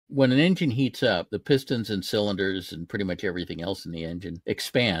When an engine heats up, the pistons and cylinders and pretty much everything else in the engine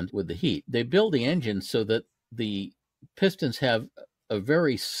expand with the heat. They build the engine so that the pistons have a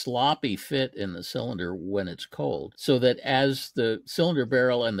very sloppy fit in the cylinder when it's cold, so that as the cylinder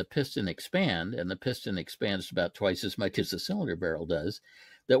barrel and the piston expand, and the piston expands about twice as much as the cylinder barrel does,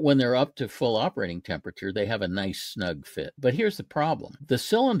 that when they're up to full operating temperature, they have a nice snug fit. But here's the problem. The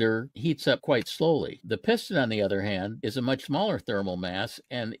cylinder heats up quite slowly. The piston, on the other hand, is a much smaller thermal mass,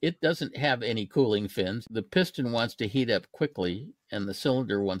 and it doesn't have any cooling fins. The piston wants to heat up quickly, and the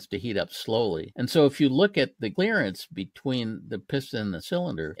cylinder wants to heat up slowly. And so if you look at the clearance between the piston and the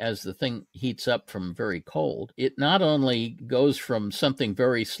cylinder as the thing heats up from very cold, it not only goes from something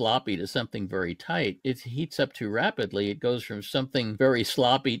very sloppy to something very tight, it heats up too rapidly. It goes from something very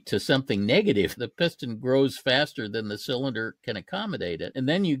sloppy to something negative. The piston grows faster than the cylinder can accommodate it. And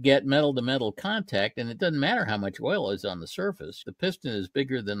then you get metal-to-metal contact, and it doesn't matter how much oil is on the surface. The piston is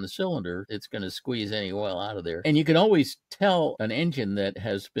bigger than the cylinder. It's going to squeeze any oil out of there. And you can always tell an engine that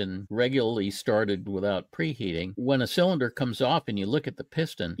has been regularly started without preheating. When a cylinder comes off and you look at the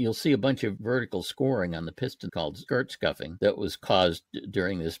piston, you'll see a bunch of vertical scoring on the piston called skirt scuffing that was caused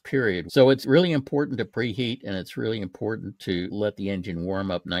during this period. So it's really important to preheat, and it's really important to let the engine warm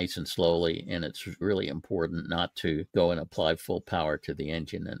up nice and slowly, and it's really important not to go and apply full power to the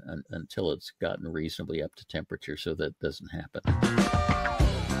engine until it's gotten reasonably up to temperature, so that doesn't happen.